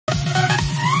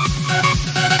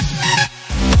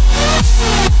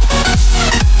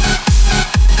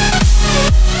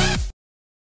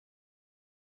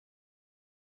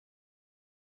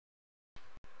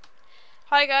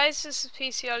Hi guys, this is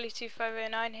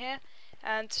PCRly2509 here,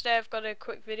 and today I've got a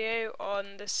quick video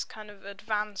on this kind of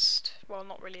advanced, well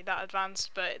not really that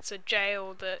advanced, but it's a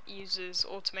jail that uses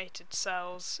automated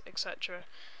cells, etc.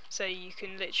 So you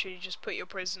can literally just put your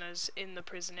prisoners in the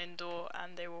prison indoor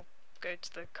and they will go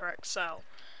to the correct cell.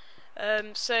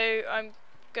 So I'm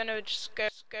gonna just go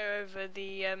over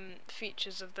the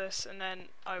features of this, and then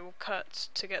I will cut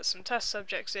to get some test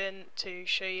subjects in to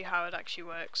show you how it actually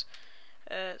works.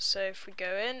 So if we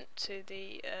go in to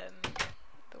the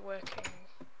working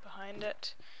behind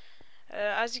it,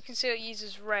 as you can see, it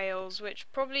uses rails, which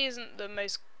probably isn't the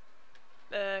most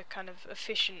kind of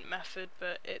efficient method,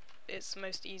 but it's the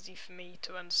most easy for me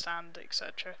to understand,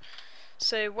 etc.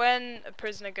 So when a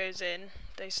prisoner goes in,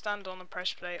 they stand on a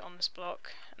pressure plate on this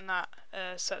block, and that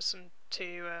sets them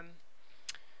to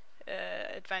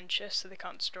adventure, so they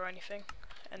can't destroy anything.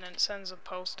 And then it sends a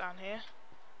pulse down here,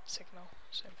 signal,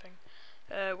 same thing.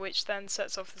 Which then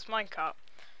sets off this minecart.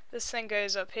 This thing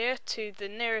goes up here to the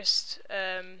nearest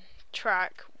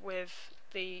track with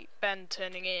the bend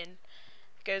turning in.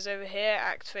 It goes over here,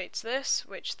 activates this,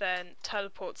 which then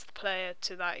teleports the player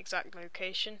to that exact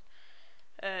location.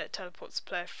 Teleports the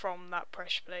player from that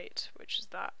pressure plate, which is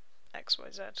that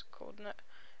XYZ coordinate,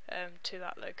 to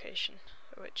that location,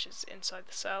 which is inside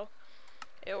the cell.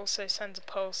 It also sends a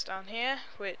pulse down here,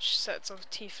 which sets off a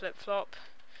t-flipflop.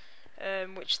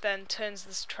 Which then turns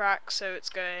this track so it's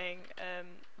going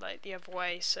like the other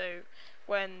way, so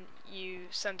when you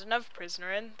send another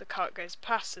prisoner in, the cart goes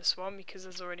past this one because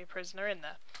there's already a prisoner in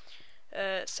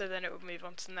there. So then it will move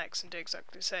on to the next and do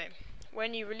exactly the same.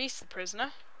 When you release the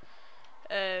prisoner,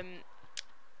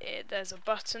 there's a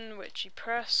button which you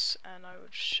press, and I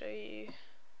would show you.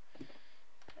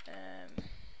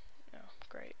 Oh,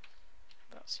 great,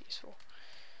 that's useful.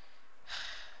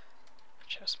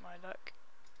 Just my luck.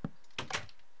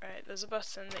 Right, there's a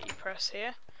button that you press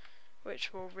here,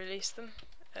 which will release them.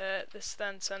 This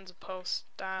then sends a pulse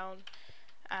down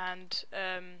and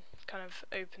kind of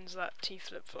opens that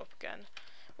t-flip-flop again.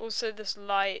 Also, this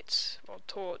light, or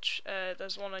torch,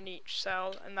 there's one on each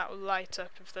cell, and that will light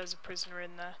up if there's a prisoner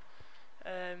in there,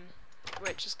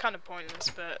 which is kind of pointless,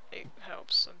 but it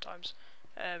helps sometimes,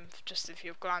 just if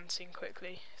you're glancing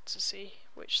quickly to see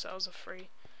which cells are free.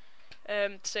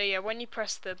 So yeah, when you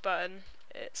press the button,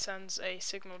 it sends a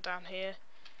signal down here,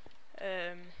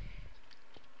 and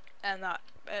that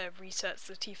resets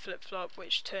the t-flip-flop,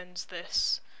 which turns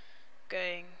this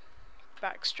going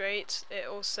back straight. It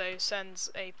also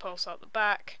sends a pulse out the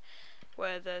back,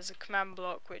 where there's a command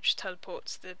block which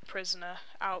teleports the prisoner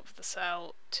out of the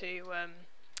cell to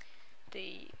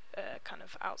the kind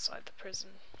of outside the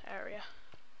prison area.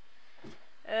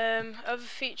 Other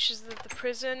features of the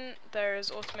prison, there is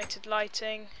automated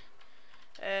lighting.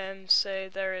 So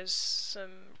there is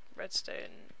some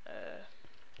redstone,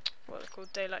 what they're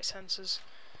called daylight sensors,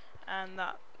 and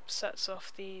that sets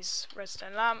off these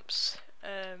redstone lamps.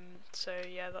 So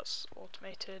yeah, that's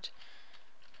automated.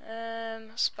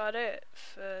 That's about it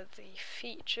for the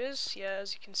features. Yeah,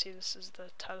 as you can see, this is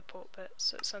the teleport bit,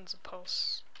 so it sends a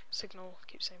pulse signal,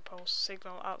 keep saying pulse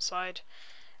signal outside,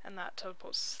 and that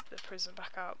teleports the prison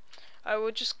back out. I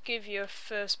will just give you a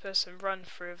first person run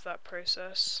through of that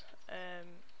process.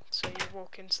 So you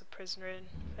walk into the prisoner in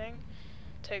thing,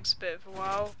 takes a bit of a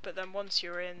while, but then once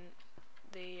you're in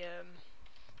the,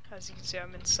 as you can see,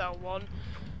 I'm in cell 1,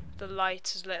 the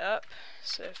light is lit up.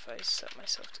 So if I set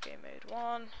myself to game mode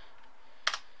 1,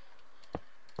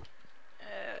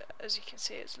 as you can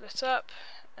see, it's lit up.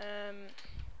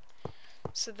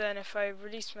 So then if I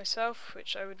release myself,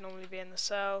 which I would normally be in the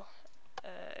cell,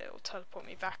 it will teleport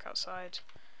me back outside.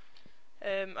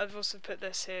 I've also put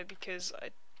this here because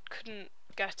I couldn't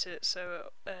get it, so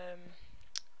it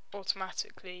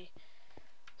automatically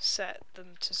set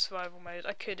them to survival mode.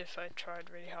 I could if I tried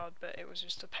really hard, but it was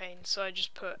just a pain, so I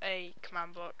just put a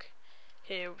command block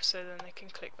here so then they can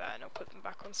click that and it'll put them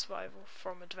back on survival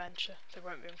from adventure. They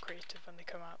won't be on creative when they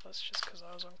come out, that's just because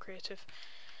I was on creative.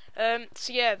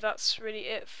 So yeah, that's really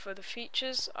it for the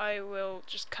features. I will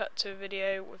just cut to a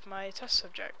video with my test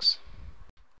subjects.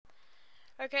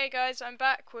 Okay guys, I'm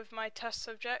back with my test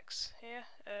subjects here.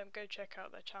 Go check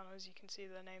out their channels, you can see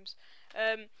their names.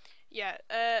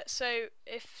 So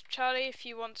if Charlie, if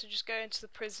you want to just go into the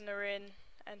prisoner in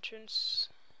entrance.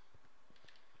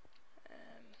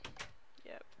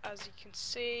 Yep, as you can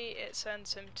see, it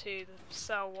sends him to the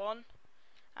cell 1,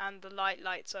 and the light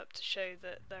lights up to show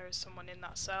that there is someone in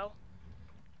that cell.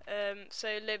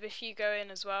 So Lib, if you go in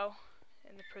as well,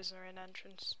 in the prisoner in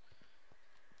entrance.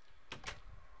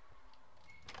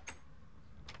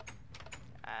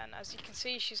 And as you can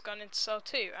see, she's gone into cell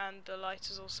 2, and the light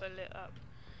is also lit up.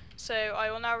 So I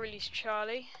will now release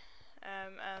Charlie,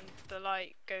 and the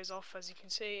light goes off as you can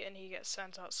see, and he gets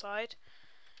sent outside.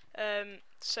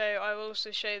 So I will also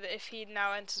show that if he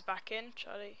now enters back in,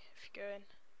 Charlie, if you go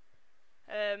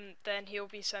in, then he'll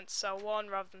be sent to cell 1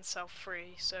 rather than cell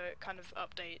 3, so it kind of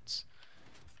updates,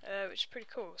 which is pretty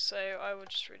cool. So I will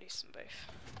just release them both,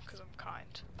 because I'm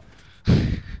kind.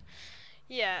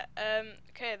 Yeah,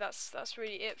 okay, that's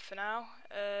really it for now.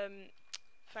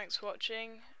 Thanks for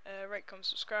watching, rate, comment,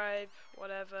 subscribe,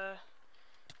 whatever,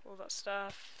 all that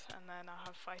stuff, and then I'll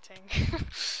have fighting.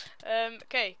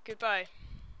 Okay, goodbye.